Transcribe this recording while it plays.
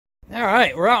All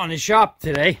right, we're out in the shop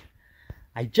today.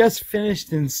 I just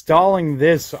finished installing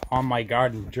this on my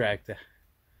garden tractor.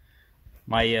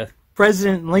 My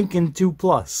President Lincoln 2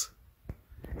 Plus.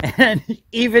 And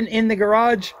even in the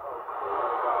garage,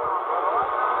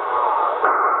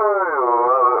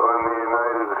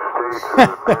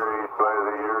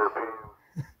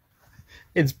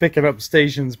 it's picking up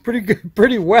stations pretty good,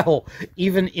 pretty well,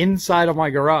 even inside of my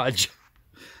garage.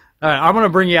 All right, I'm going to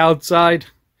bring you outside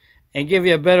and give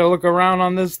you a better look around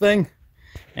on this thing,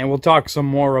 and we'll talk some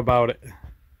more about it.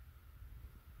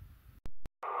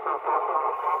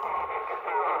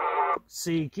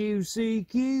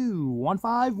 CQ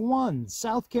 151,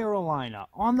 South Carolina,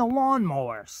 on the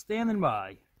lawnmower, standing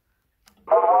by.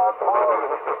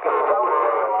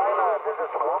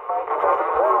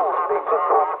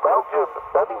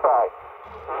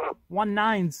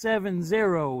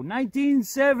 1970,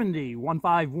 1970,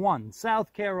 151,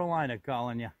 South Carolina,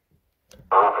 calling you.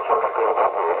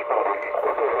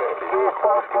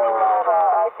 South Carolina,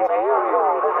 I can hear you.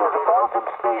 This is Belgium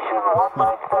Station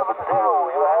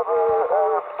 1970. You have a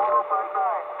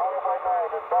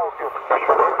 459 in Belgium.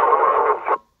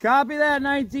 Copy that,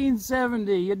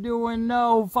 1970. You're doing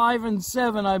 5 and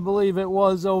 7, I believe it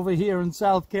was, over here in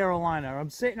South Carolina.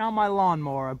 I'm sitting on my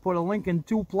lawnmower. I put a Lincoln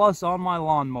 2 Plus on my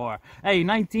lawnmower. Hey,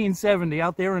 1970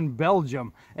 out there in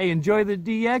Belgium. Hey, enjoy the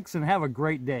DX and have a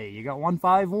great day. You got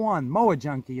 151, Mower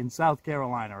Junkie in South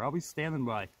Carolina. I'll be standing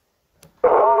by.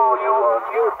 Follow you on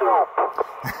YouTube.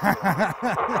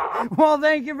 Well,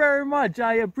 thank you very much.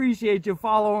 I appreciate you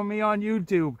following me on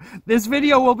YouTube. This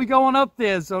video will be going up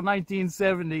there, so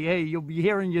 1970, hey, you'll be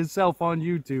hearing yourself on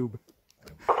YouTube.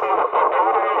 Mower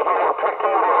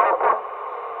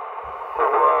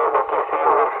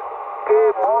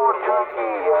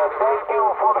Junkie, thank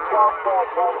you for the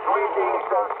contact. Greetings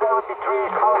from 73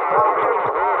 South Belgium.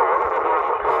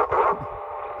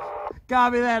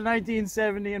 Copy that,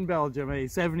 1970 in Belgium. Hey,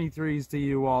 73s to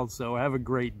you also. Have a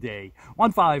great day.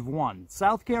 151,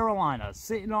 South Carolina,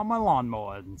 sitting on my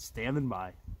lawnmower and standing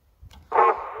by.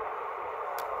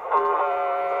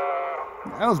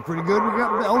 That was pretty good. We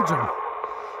got Belgium.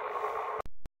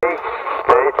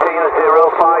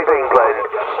 1805 England,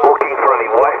 looking for any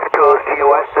West Coast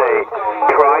USA.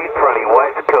 Try for any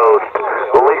West Coast.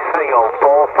 Listening on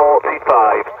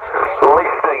 445.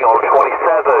 Listening on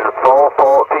 27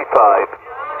 445.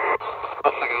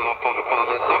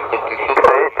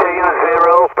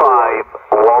 1805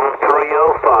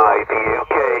 1305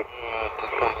 UK.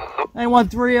 Hey,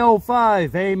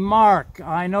 1305. Hey, Mark.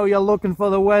 I know you're looking for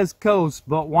the West Coast,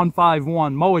 but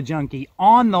 151, Mower Junkie,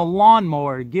 on the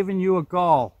lawnmower, giving you a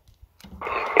call. Who's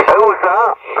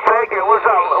that? Thank you.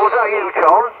 Was that you,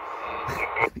 John?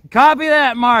 Copy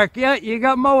that, Mark. Yeah, you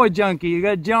got Mower Junkie. You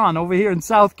got John over here in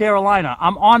South Carolina.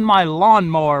 I'm on my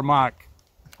lawnmower, Mark.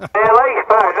 Hey, nice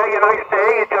man. Hey, nice to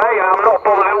hear you, Jay. I'm not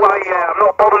bothered who I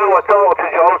talk to,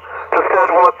 John. Just said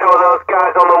one or two of those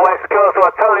guys on the West Coast. So I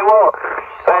tell you what,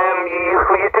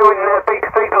 you're doing big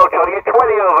signal, John. You're 20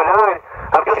 over 9.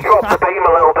 I've just dropped the beam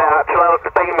a little bit, actually. I was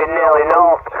beaming nearly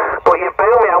north. But you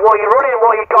bail me out. What are you running?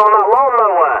 What are you calling that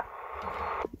lawnmower?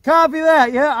 Copy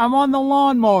that. Yeah, I'm on the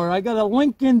lawnmower. I got a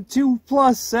Lincoln 2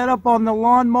 Plus set up on the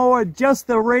lawnmower, just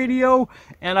the radio,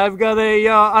 and I've got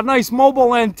a nice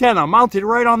mobile antenna mounted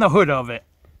right on the hood of it.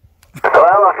 Well,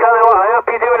 I'll tell you what, I hope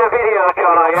you're doing a video,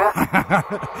 John, are you?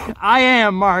 I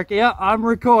am, Mark. Yeah, I'm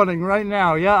recording right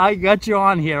now. Yeah, I got you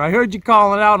on here. I heard you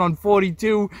calling out on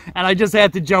 42, and I just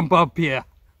had to jump up here.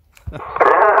 Yeah,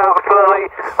 absolutely.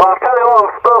 Well, I'll tell you what,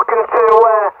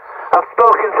 I've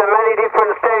spoken to many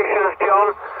different stations,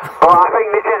 John. Well, I think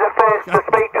this is a first to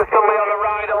speak to somebody on a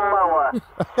ride on mower.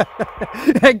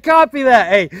 Hey, copy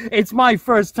that. Hey, it's my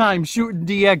first time shooting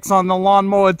DX on the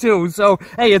lawnmower, too. So,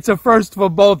 hey, it's a first for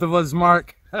both of us,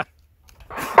 Mark. Hey,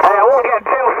 I won't get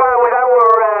too far with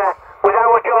our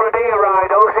John Deere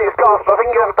ride. Obviously, it's got, I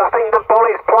think the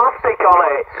bonnet's plastic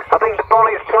on it. I think the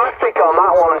bonnet's plastic on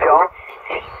that one, John.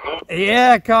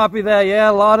 Yeah, copy that. Yeah,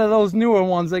 a lot of those newer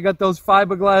ones, they got those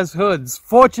fiberglass hoods.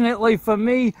 Fortunately for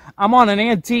me, I'm on an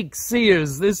antique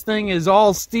Sears. This thing is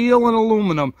all steel and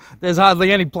aluminum. There's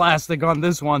hardly any plastic on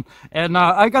this one. And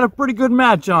I got a pretty good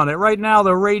match on it. Right now,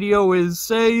 the radio is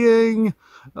saying...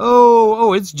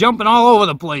 Oh, it's jumping all over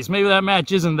the place. Maybe that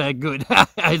match isn't that good.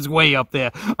 It's way up there.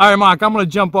 All right, Mark, I'm going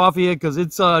to jump off here because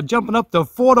it's jumping up to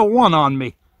 4-1 on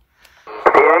me.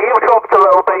 Yeah, you've dropped a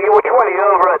little bit. You were 20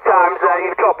 over at times.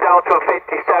 You've dropped down to a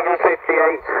 57,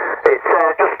 58. It's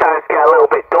just starting to get a little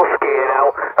bit dusky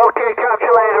now. Okay, catch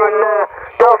you later, and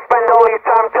don't spend all your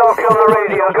time talking on the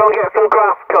radio. Go and get some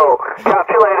grass cut. Catch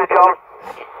you later, John.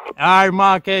 All right,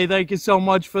 Mark. Hey, thank you so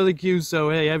much for the cue. So,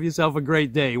 hey, have yourself a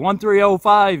great day.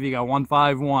 1305, you got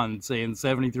 151 saying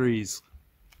 73s.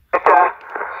 Well,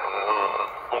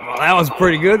 that was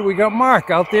pretty good. We got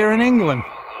Mark out there in England.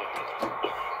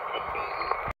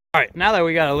 All right, now that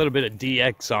we got a little bit of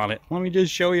DX on it, let me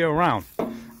just show you around.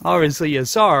 Obviously, you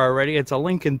saw already, it's a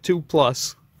Lincoln 2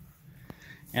 Plus.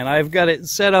 And I've got it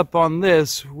set up on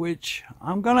this, which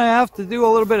I'm going to have to do a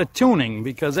little bit of tuning,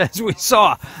 because as we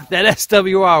saw, that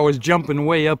SWR was jumping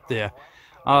way up there.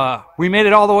 We made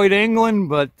it all the way to England,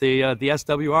 but the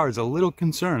SWR is a little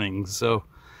concerning, so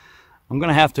I'm going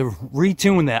to have to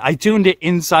retune that. I tuned it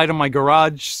inside of my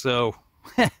garage, so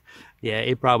yeah,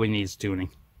 it probably needs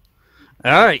tuning.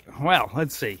 All right, well,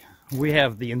 let's see. We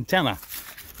have the antenna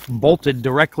bolted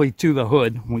directly to the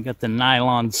hood. We got the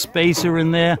nylon spacer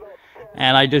in there,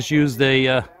 and I just used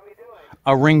a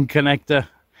ring connector,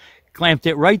 clamped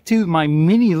it right to my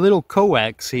mini little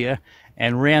coax here,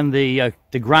 and ran the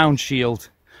ground shield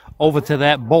over to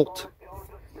that bolt.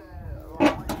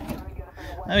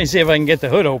 Let me see if I can get the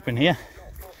hood open here.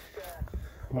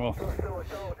 Well,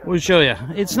 we'll show you.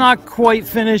 It's not quite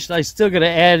finished. I still got to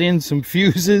add in some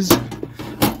fuses.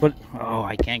 But, oh,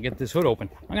 I can't get this hood open.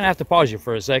 I'm going to have to pause you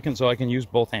for a second so I can use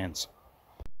both hands.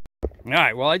 All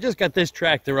right, well, I just got this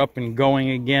tractor up and going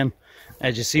again.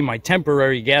 As you see, my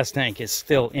temporary gas tank is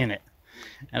still in it.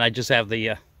 And I just have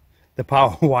the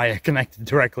power wire connected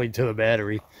directly to the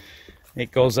battery.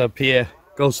 It goes up here,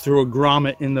 goes through a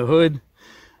grommet in the hood,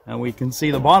 and we can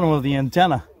see the bottom of the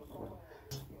antenna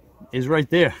is right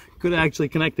there. Could actually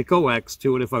connect the coax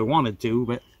to it if I wanted to,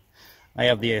 but I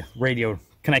have the radio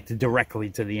connected directly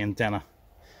to the antenna.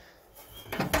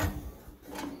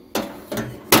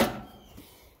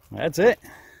 That's it.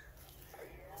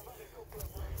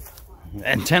 The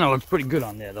antenna looks pretty good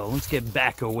on there, though. Let's get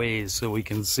back a ways so we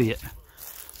can see it.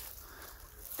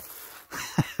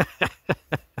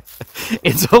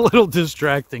 It's a little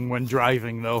distracting when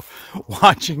driving, though,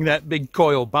 watching that big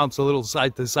coil bounce a little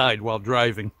side to side while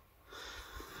driving.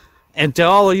 And to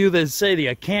all of you that say that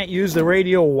you can't use the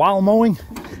radio while mowing,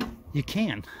 you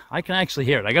can. I can actually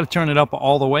hear it. I got to turn it up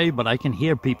all the way, but I can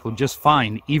hear people just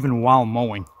fine, even while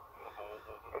mowing.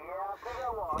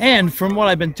 And from what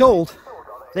I've been told,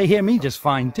 they hear me just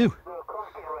fine too.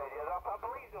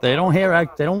 They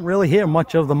don't really hear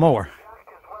much of the mower.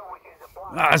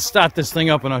 I'll start this thing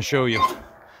up and I'll show you.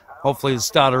 Hopefully the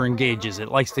starter engages. It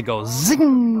likes to go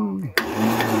zing.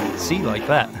 See, like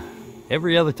that.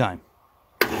 Every other time.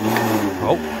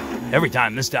 Oh, every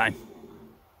time this time.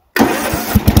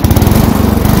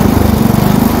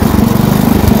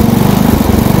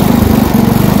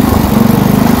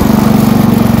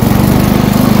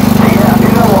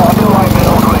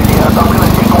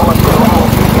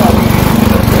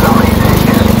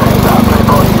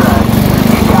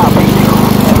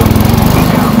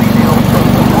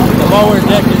 Lower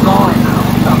deck is on.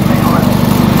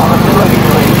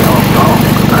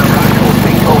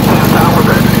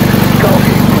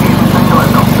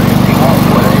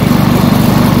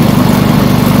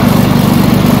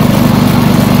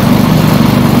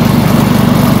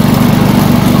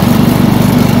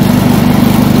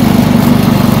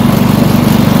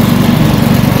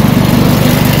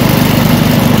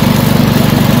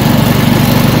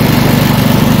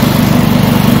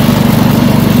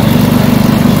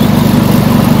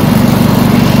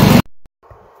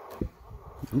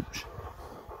 Oops.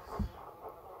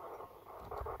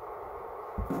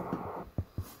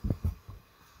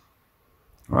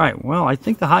 All right, well, I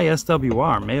think the high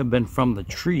SWR may have been from the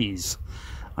trees.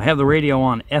 I have the radio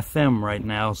on FM right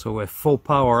now, so with full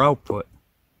power output.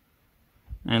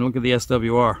 And look at the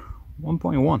SWR,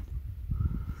 1.1.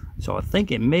 So I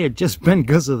think it may have just been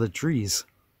because of the trees.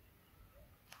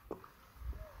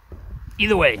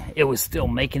 Either way, it was still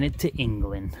making it to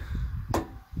England.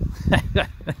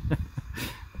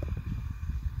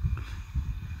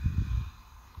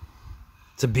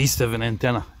 It's a beast of an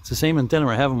antenna. It's the same antenna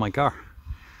I have in my car.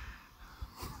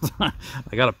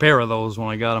 I got a pair of those when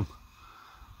I got them.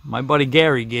 My buddy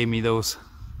Gary gave me those.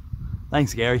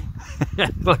 Thanks, Gary.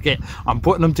 Look, I'm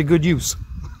putting them to good use.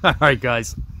 All right,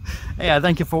 guys. Hey, I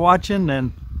thank you for watching,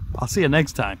 and I'll see you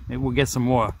next time. Maybe we'll get some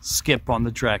more skip on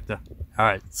the tractor. All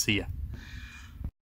right, see ya.